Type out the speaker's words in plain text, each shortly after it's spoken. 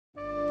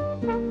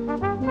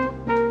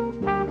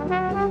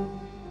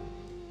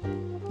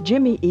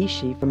Jimmy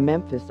Ishii from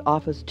Memphis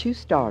offers 2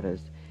 starters,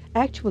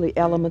 actually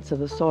elements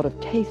of a sort of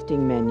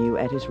tasting menu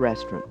at his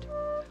restaurant.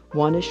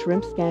 One is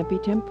shrimp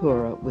scampi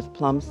tempura with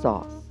plum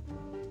sauce.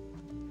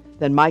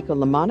 Then Michael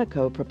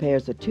Lomonaco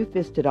prepares a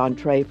 2-fisted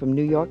entree from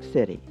New York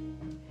City.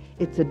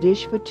 It's a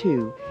dish for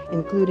 2,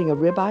 including a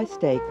ribeye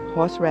steak,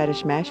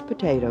 horseradish mashed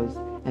potatoes,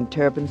 and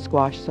turban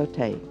squash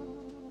sauté.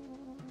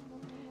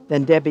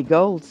 Then Debbie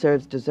Gold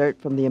serves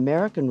dessert from the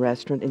American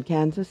restaurant in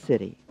Kansas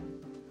City.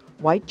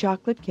 White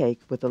chocolate cake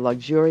with a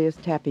luxurious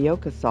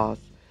tapioca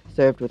sauce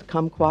served with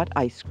kumquat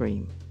ice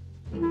cream.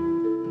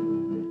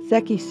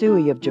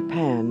 Sekisui of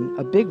Japan,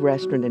 a big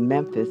restaurant in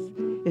Memphis,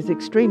 is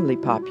extremely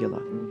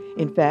popular.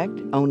 In fact,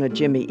 owner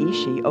Jimmy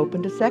Ishii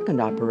opened a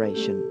second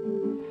operation.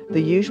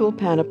 The usual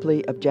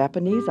panoply of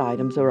Japanese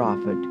items are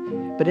offered,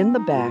 but in the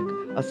back,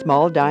 a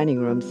small dining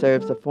room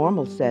serves a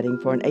formal setting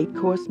for an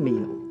 8-course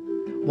meal.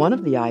 One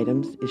of the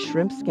items is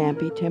shrimp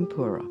scampi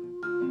tempura.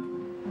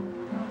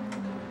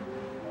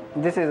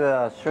 This is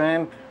a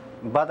shrimp,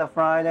 butter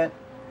fried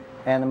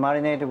and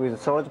marinated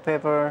with salt,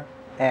 pepper,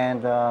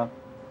 and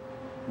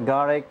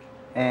garlic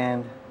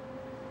and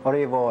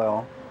olive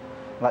oil,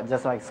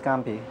 just like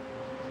scampi.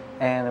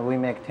 And we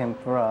make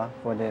tempura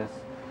for this.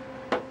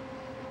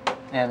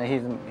 And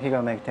he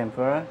gonna make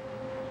tempura.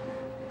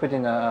 Put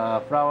in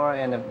a flour,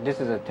 and this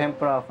is a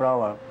tempura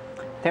flour.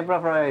 Tempura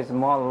flour is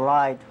more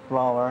light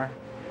flour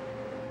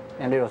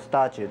and a little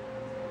starchy.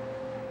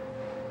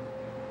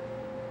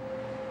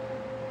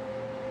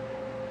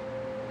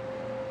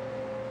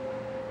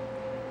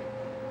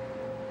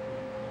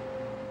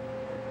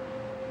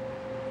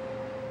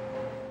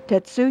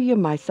 Tetsuya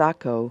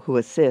Maisako, who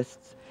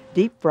assists,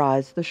 deep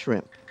fries the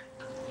shrimp.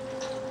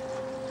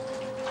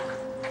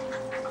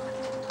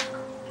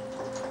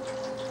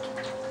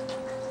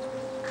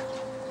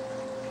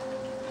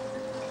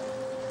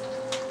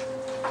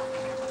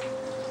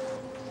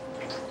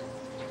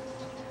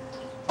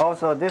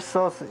 Also, this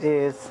sauce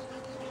is,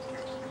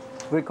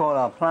 we call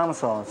a plum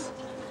sauce.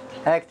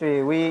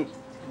 Actually, we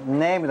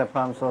named the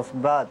plum sauce,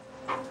 but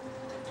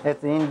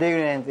its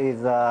ingredient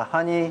is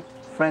honey,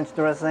 French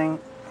dressing,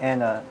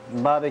 and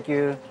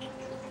barbecue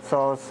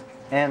sauce,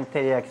 and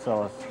teriyaki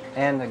sauce,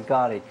 and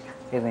garlic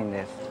is in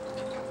this.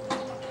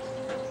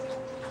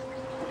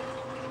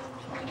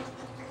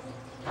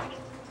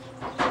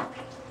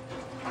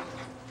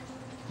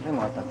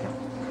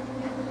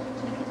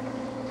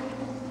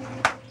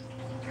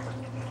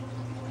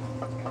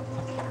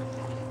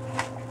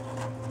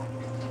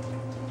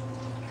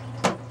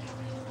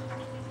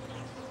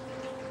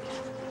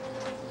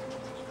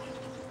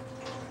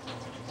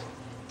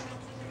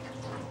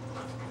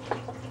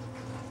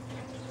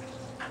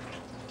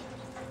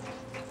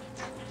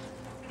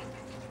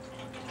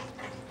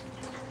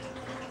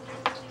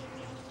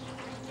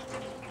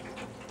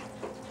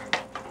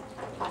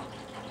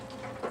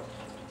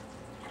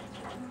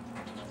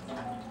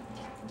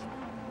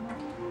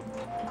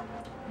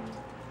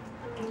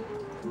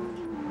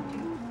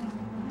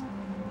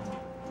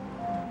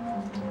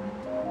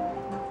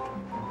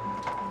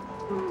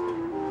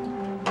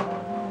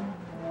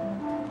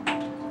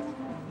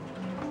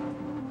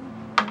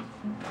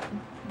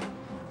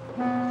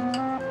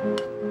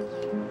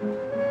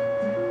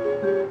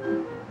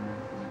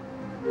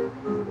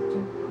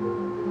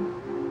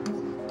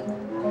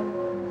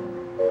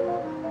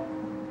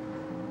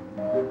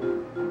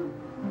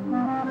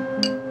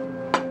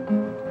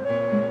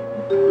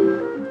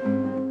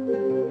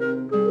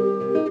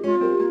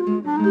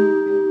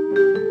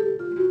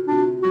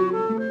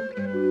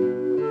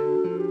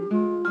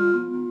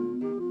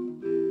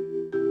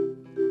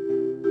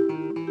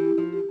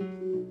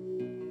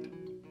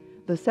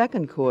 The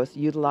second course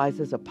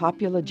utilizes a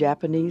popular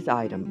Japanese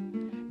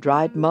item,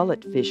 dried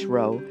mullet fish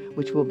roe,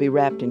 which will be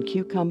wrapped in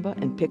cucumber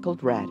and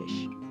pickled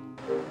radish.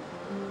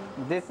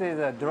 This is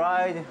a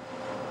dried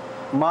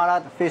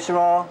mullet fish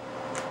roll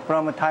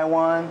from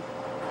Taiwan.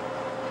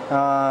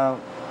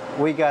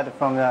 We got it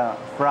from the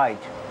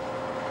flight.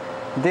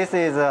 This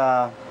is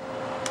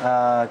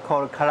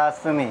called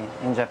karasumi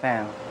in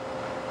Japan.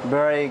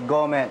 Very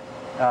gourmet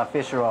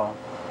fish roll.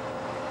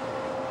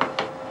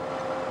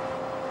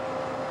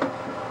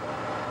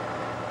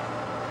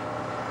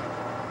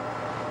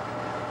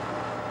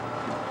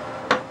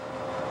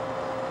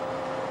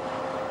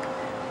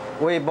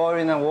 We boil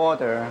in the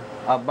water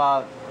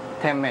about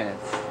 10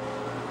 minutes.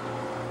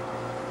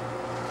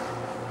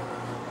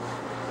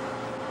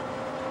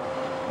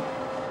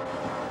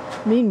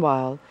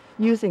 Meanwhile,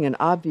 using an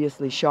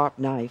obviously sharp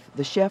knife,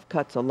 the chef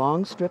cuts a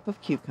long strip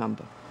of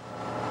cucumber.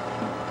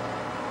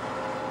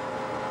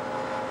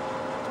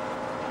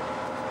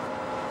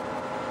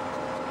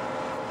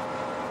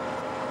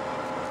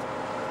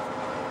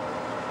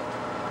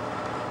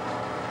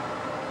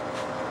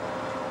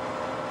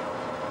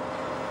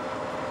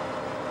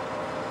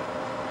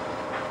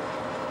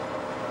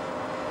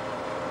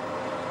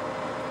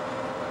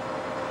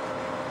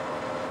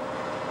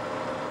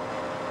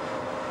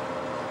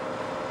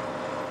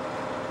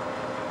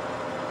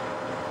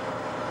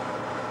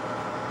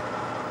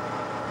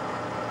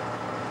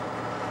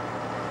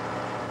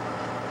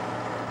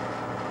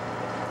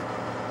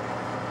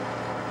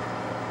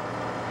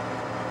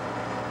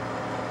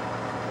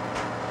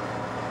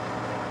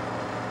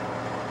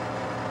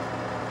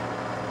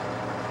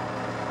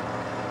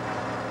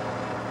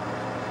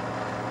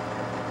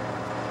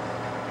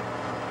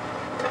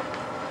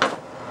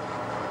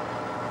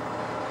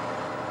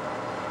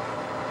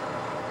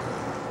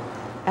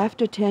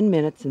 After 10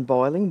 minutes in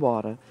boiling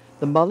water,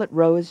 the mullet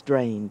roe is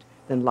drained,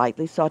 then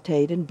lightly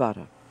sautéed in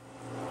butter.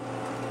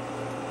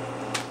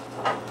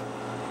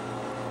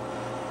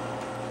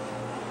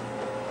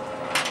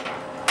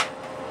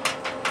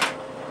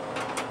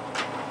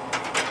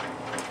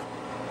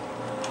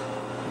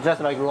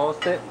 Just like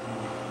roast it.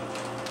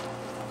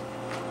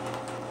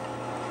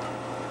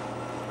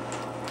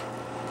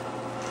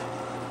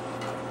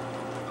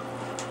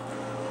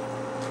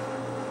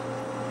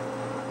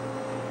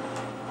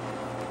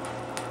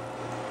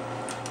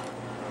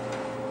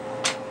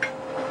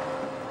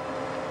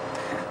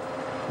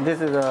 This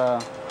is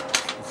a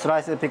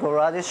sliced pickled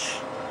radish.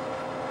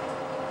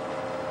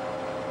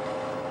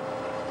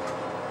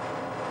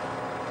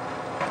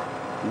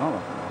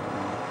 No.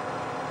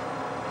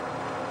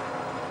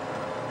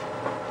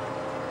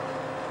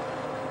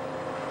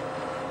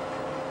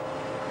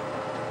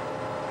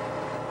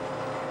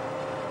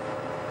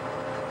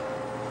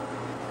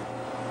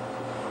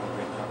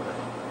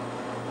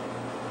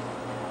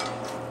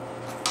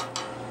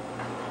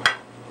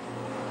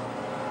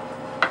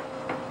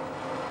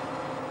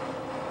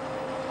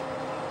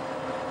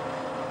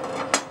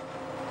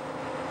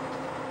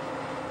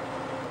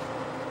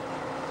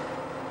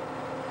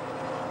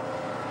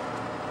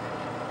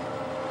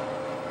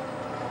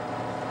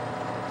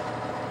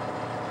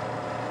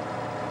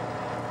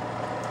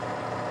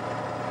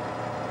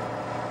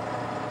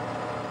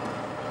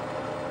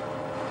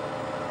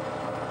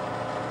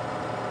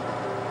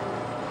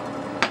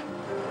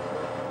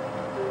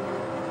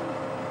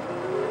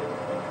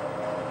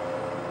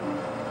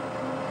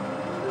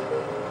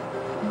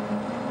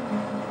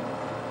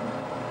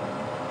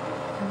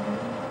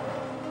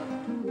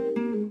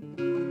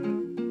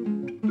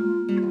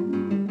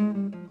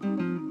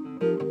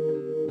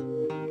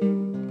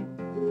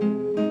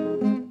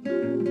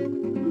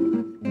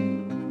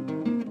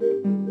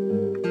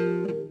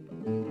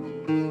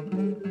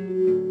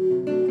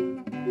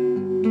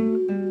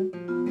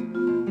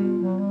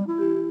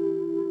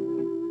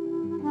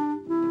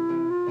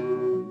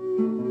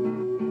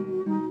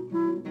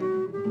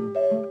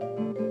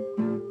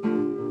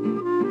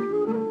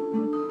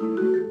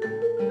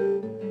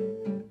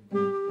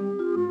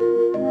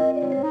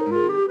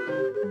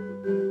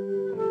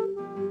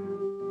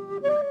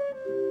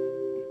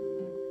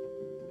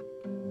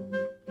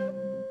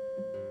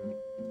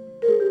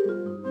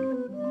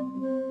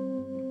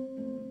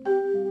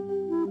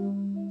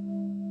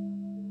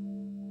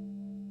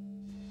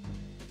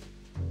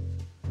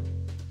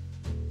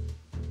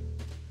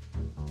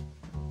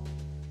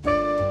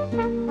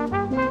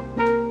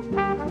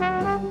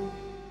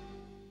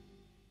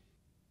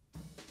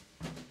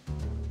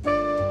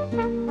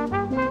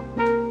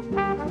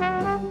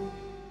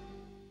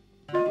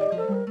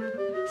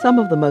 Some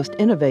of the most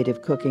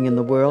innovative cooking in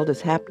the world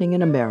is happening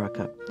in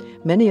America.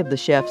 Many of the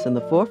chefs in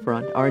the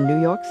forefront are in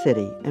New York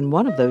City, and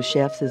one of those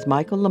chefs is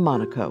Michael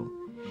Lomonaco.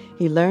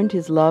 He learned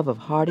his love of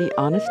hearty,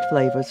 honest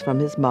flavors from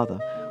his mother,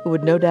 who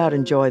would no doubt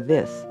enjoy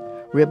this,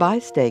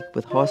 ribeye steak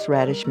with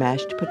horseradish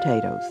mashed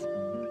potatoes.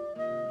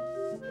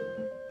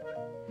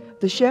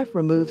 The chef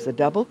removes a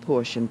double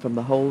portion from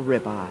the whole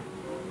ribeye.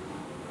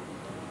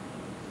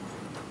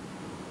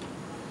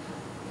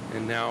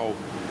 And now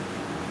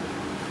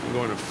I'm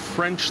going to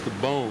French the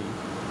bone.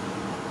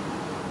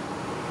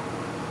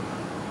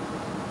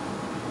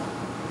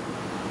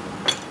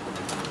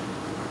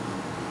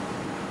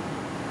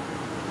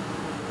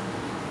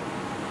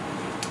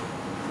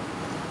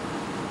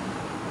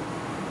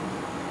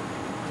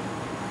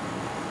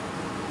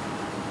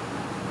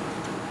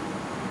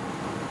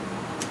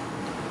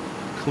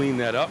 Clean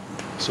that up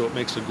so it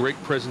makes a great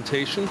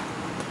presentation.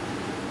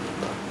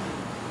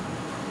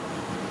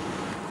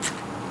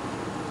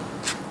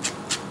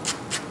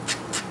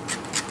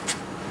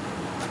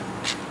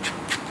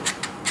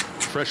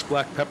 Fresh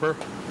black pepper.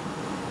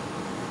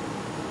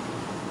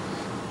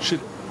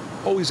 Should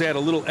always add a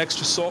little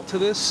extra salt to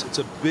this. It's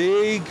a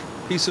big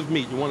piece of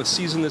meat. You want to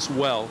season this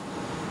well.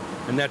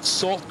 And that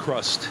salt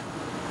crust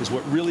is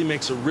what really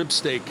makes a rib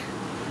steak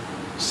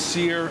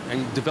sear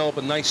and develop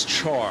a nice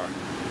char.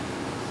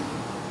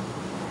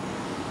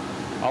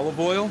 Olive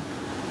oil.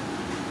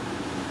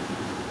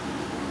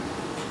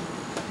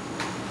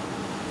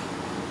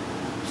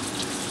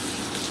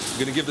 I'm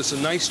going to give this a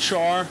nice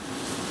char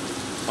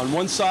on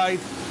one side,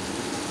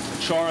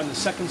 a char on the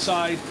second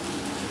side,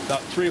 about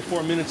 3 or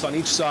 4 minutes on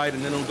each side,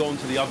 and then it'll go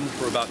into the oven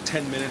for about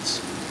 10 minutes.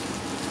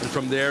 And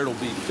from there, it'll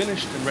be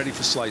finished and ready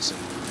for slicing.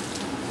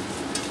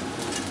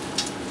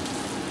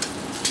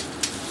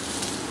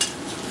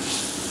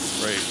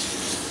 Great.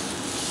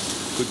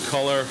 Good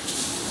color.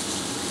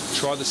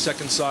 Char the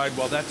second side.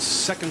 While that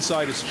second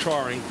side is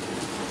charring,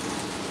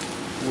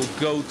 we'll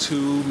go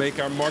to make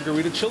our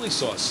Margarita-Chili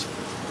Sauce.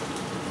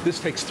 This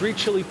takes 3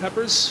 chili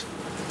peppers.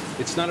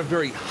 It's not a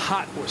very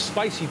hot or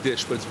spicy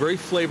dish, but it's very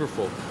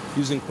flavorful.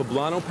 Using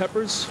poblano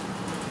peppers,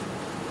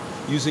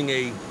 using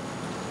a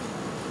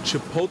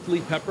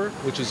chipotle pepper,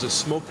 which is a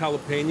smoked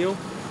jalapeno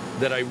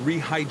that I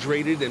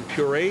rehydrated and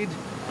pureed,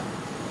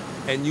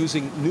 and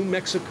using New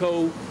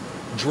Mexico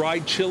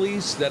dried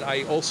chilies that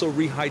I also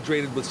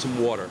rehydrated with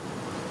some water.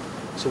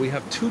 So we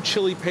have 2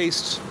 chili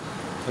pastes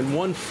and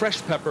 1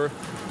 fresh pepper,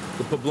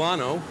 the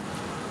poblano,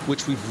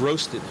 which we've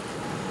roasted.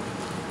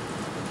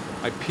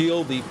 I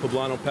peel the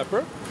poblano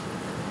pepper,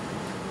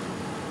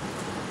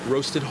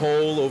 roast it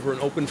whole over an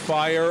open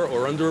fire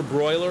or under a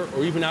broiler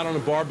or even out on a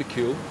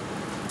barbecue.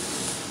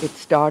 It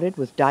started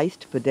with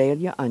diced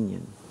Vidalia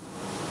onion.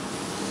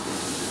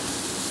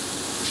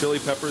 Chili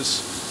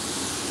peppers.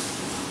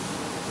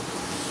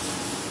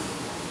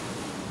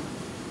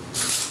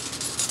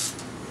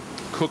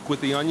 Cook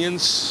with the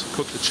onions,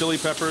 cook the chili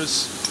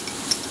peppers,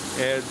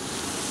 add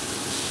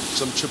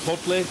some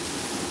chipotle,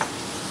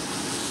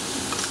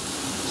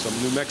 some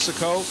New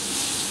Mexico,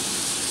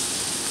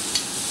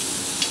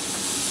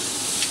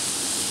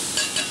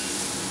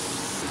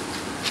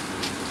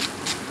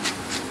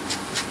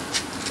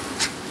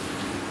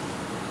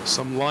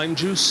 some lime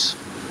juice,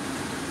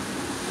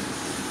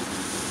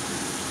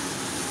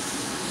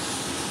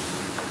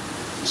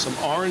 some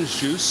orange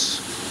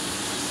juice.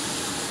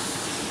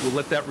 We'll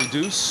let that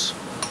reduce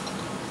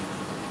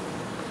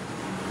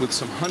with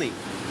some honey.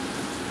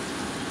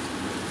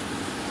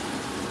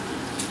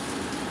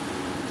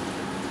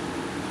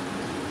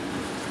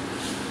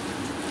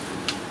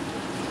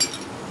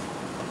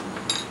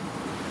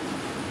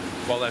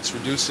 While that's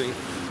reducing,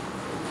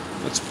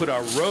 let's put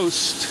our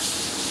roast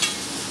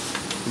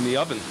in the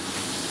oven.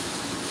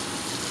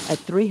 At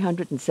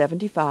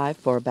 375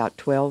 for about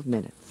 12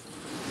 minutes.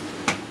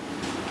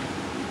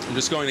 I'm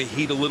just going to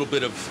heat a little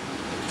bit of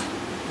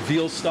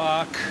veal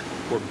stock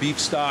or beef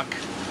stock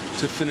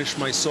to finish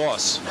my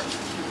sauce.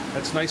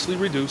 That's nicely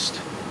reduced.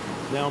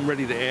 Now I'm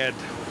ready to add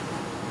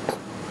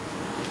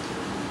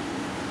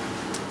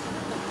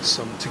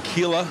some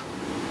tequila,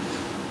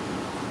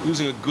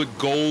 using a good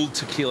gold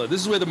tequila.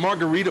 This is where the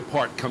margarita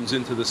part comes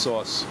into the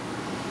sauce.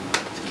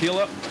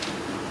 Tequila.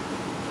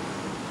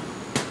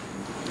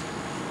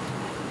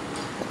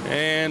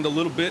 And a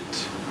little bit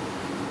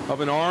of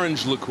an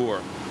orange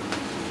liqueur.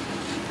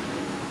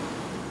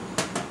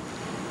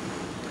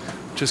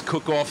 Just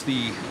cook off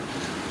the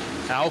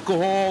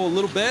alcohol a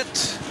little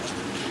bit.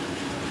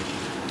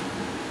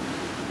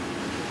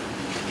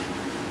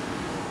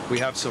 We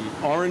have some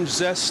orange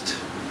zest.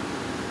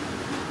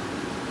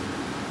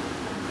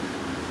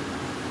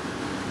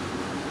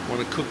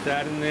 Want to cook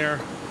that in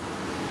there.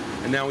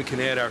 And now we can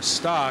add our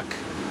stock,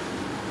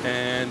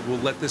 and we'll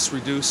let this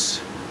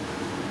reduce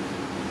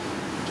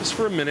just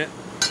for a minute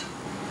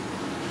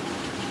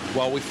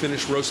while we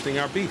finish roasting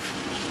our beef.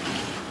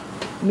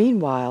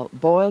 Meanwhile,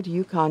 boiled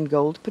Yukon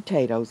Gold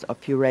potatoes are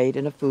pureed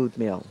in a food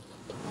mill.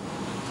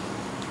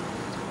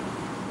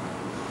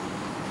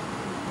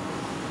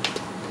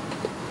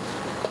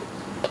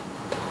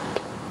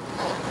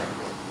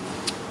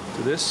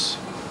 To this,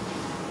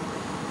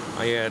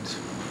 I add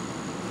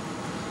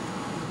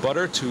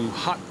butter to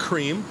hot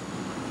cream.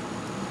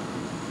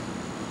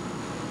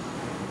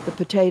 The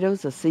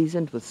potatoes are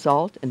seasoned with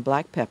salt and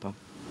black pepper.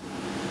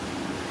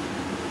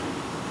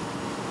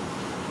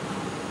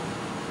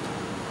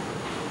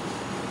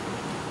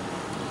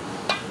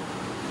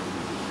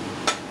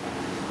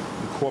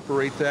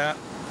 Incorporate that.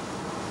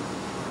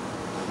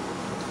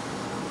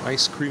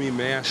 Nice creamy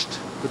mashed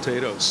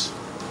potatoes.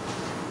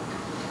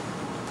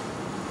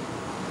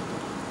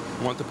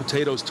 I want the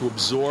potatoes to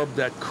absorb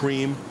that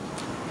cream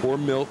or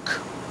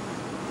milk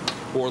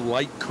or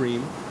light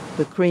cream.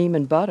 The cream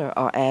and butter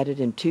are added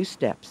in 2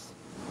 steps.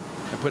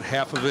 I put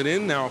half of it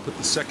in, now I'll put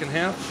the second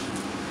half.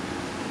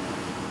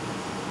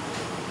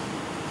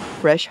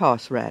 Fresh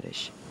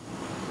horseradish.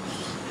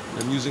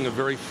 I'm using a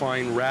very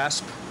fine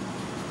rasp.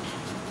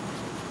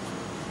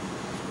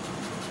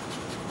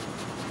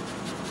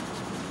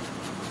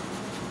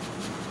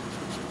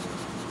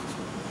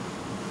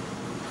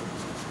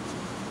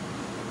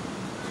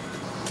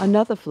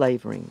 Another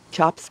flavoring,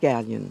 chopped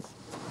scallions.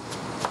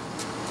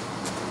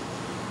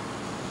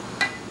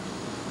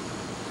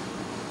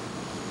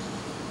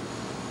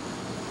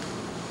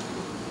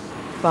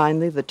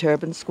 Finally, the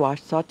turban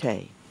squash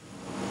sauté.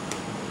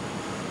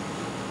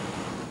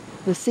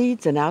 The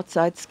seeds and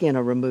outside skin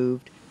are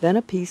removed, then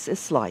a piece is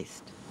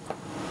sliced.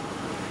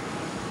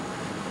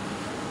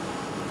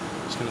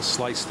 Just going to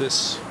slice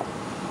this.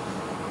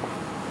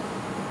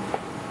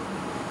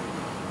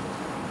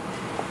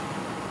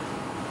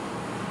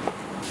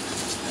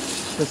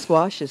 The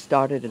squash is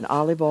started in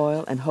olive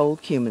oil and whole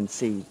cumin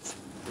seeds.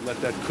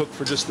 Let that cook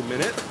for just a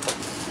minute.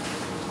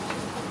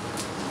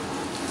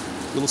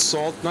 Little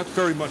salt, not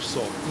very much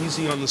salt,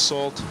 easy on the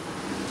salt.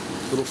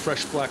 Little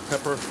fresh black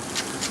pepper.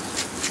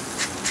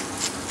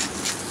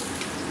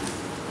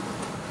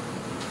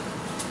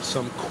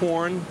 Some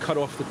corn cut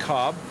off the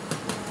cob.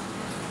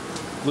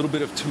 A little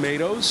bit of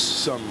tomatoes,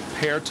 some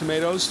pear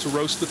tomatoes to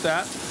roast with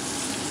that.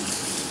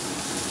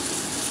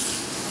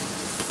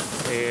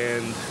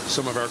 And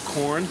some of our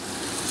corn.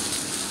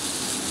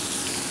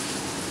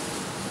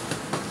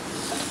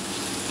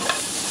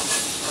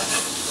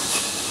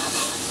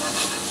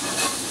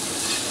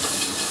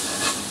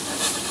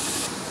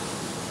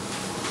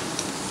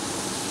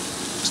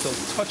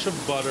 A touch of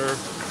butter,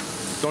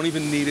 Don't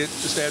even need it.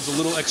 Just adds a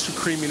little extra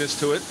creaminess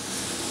to it.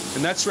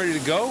 And that's ready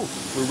to go.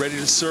 We're ready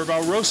to serve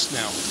our roast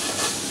now.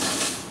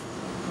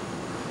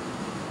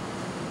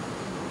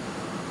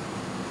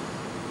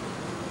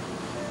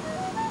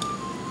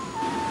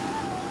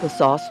 The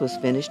sauce was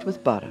finished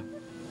with butter.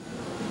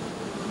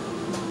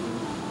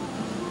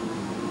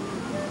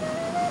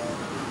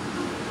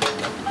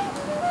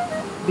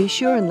 Be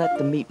sure and let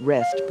the meat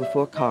rest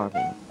before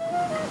carving.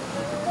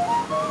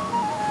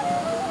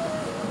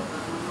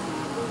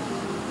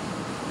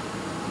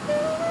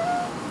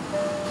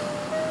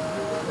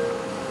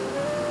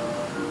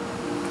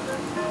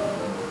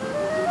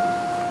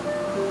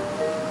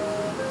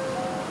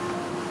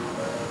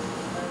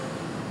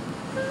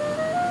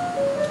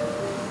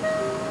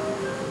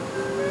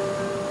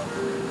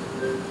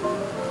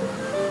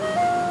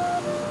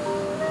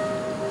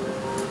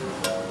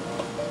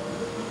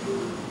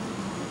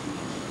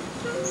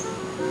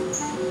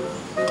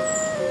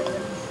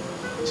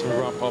 Some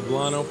raw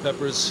poblano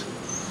peppers,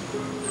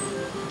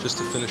 just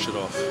to finish it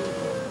off.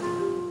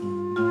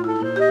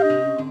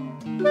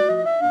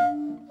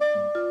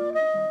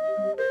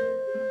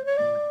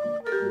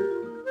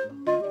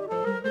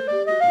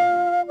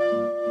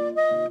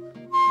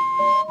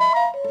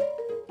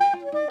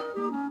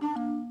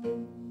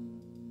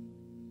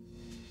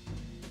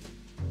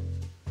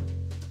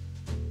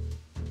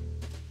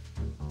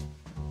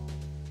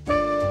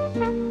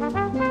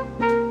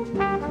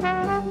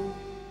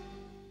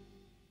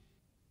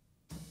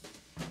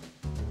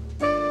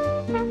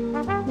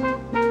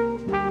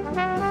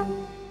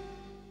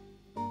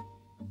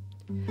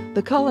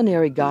 The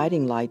culinary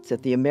guiding lights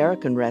at the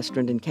American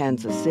restaurant in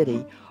Kansas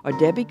City are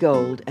Debbie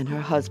Gold and her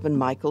husband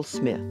Michael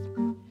Smith.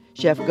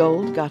 Chef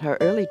Gold got her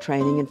early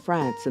training in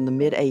France in the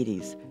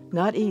mid-'80s.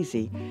 Not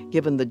easy,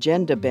 given the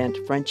gender-bent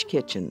French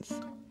kitchens.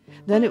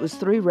 Then it was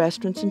 3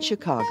 restaurants in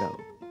Chicago.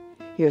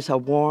 Here's her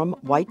warm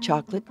white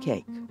chocolate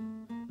cake.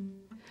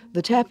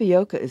 The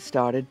tapioca is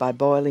started by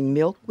boiling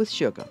milk with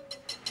sugar.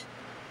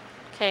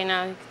 Okay,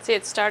 now you can see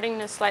it's starting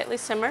to slightly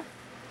simmer.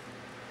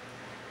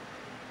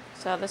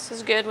 So this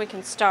is good, we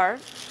can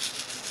start.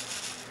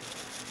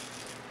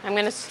 I'm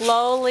going to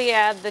slowly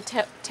add the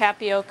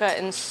tapioca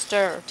and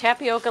stir.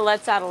 Tapioca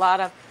lets out a lot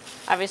of,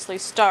 obviously,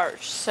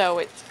 starch, so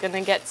it's going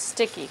to get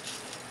sticky.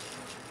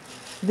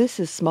 This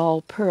is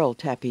small pearl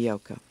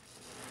tapioca.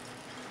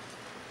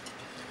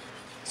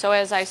 So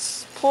as I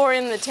pour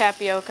in the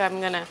tapioca, I'm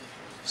going to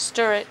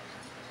stir it.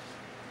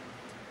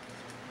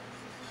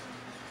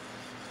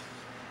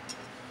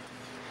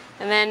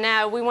 And then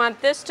now we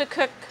want this to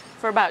cook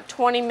for about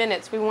 20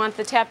 minutes. We want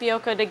the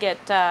tapioca to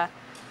get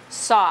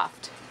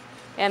soft,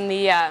 and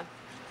the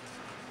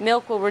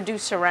milk will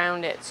reduce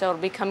around it, so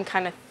it'll become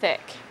kind of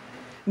thick.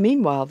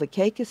 Meanwhile, the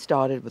cake is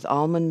started with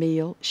almond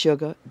meal,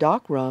 sugar,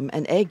 dark rum,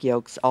 and egg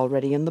yolks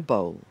already in the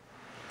bowl.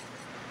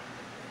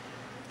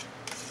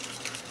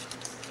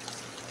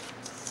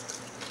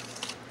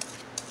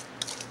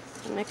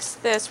 Mix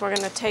this. We're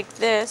going to take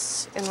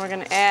this and we're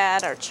going to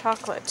add our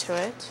chocolate to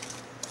it.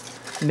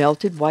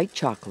 Melted white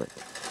chocolate.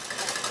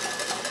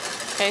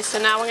 Okay,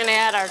 so now we're going to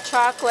add our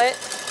chocolate.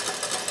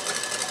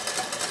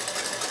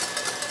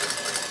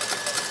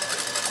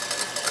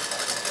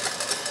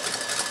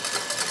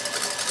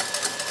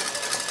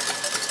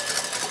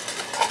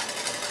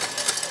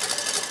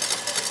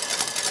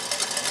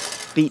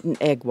 Beaten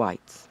egg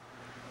whites.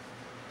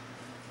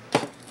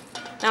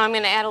 Now I'm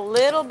going to add a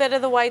little bit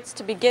of the whites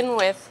to begin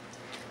with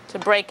to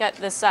break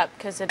this up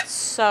because it's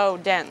so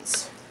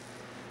dense.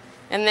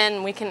 And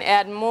then we can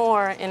add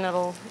more and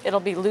it'll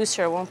be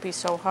looser, it won't be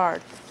so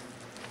hard.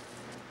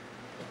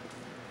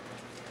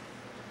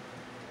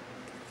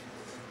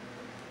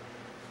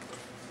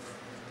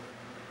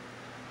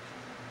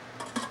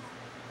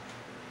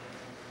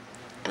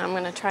 And I'm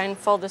going to try and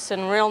fold this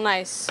in real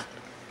nice.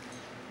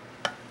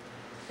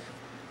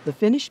 The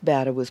finished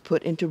batter was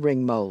put into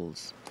ring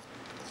molds.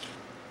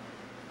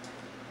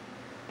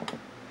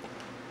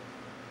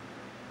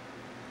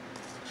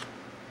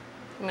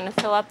 I'm going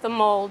to fill up the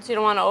molds. You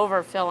don't want to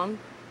overfill them.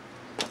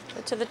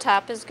 But to the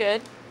top is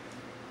good.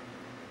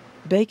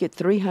 Bake at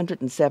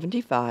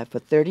 375 for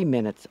 30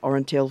 minutes or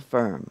until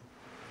firm.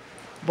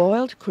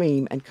 Boiled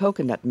cream and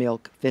coconut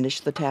milk finish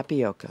the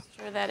tapioca.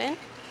 Stir that in.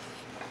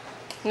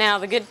 Now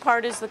the good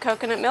part is the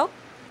coconut milk.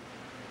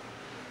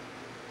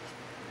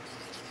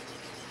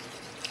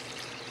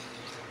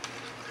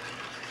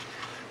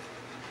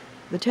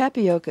 The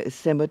tapioca is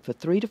simmered for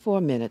 3 to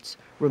 4 minutes,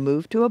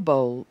 removed to a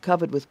bowl,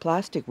 covered with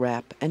plastic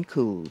wrap, and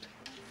cooled.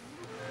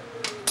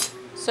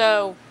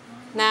 So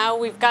now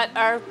we've got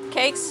our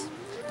cakes,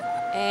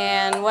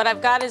 and what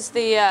I've got is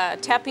the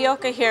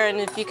tapioca here,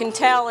 and if you can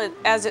tell,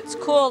 as it's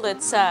cooled,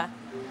 it's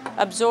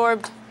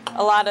absorbed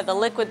a lot of the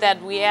liquid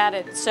that we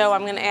added. So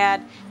I'm going to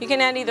add, you can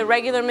add either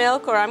regular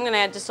milk or I'm going to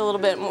add just a little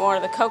bit more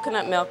of the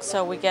coconut milk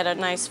so we get a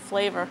nice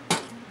flavor.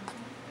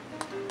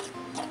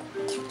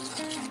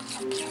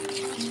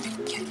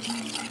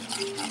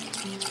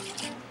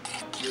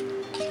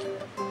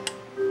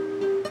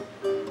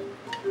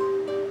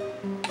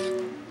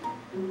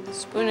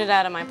 Spoon it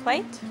out of my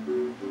plate.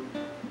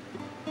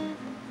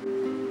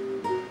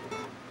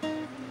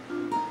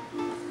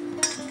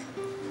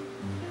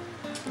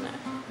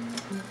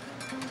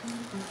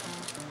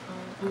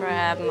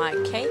 have my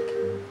cake.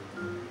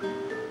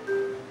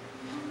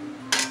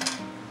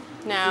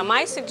 Now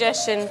my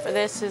suggestion for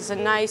this is a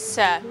nice,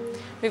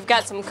 we've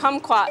got some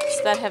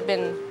kumquats that have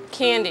been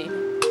candied.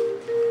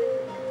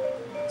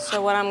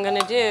 So what I'm going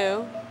to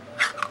do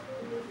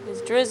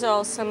is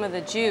drizzle some of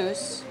the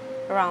juice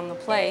around the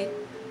plate,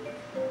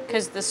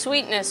 because the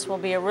sweetness will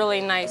be a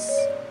really nice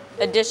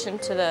addition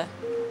to the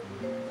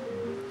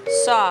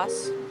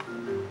sauce.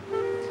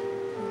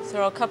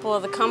 Throw a couple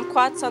of the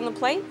kumquats on the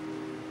plate.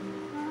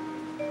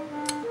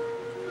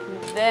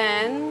 And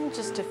then,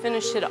 just to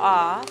finish it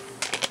off,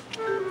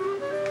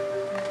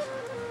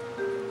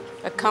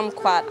 a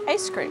kumquat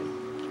ice cream.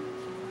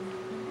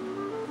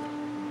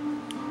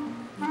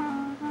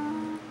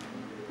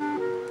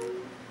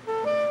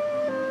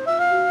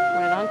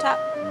 Right on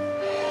top.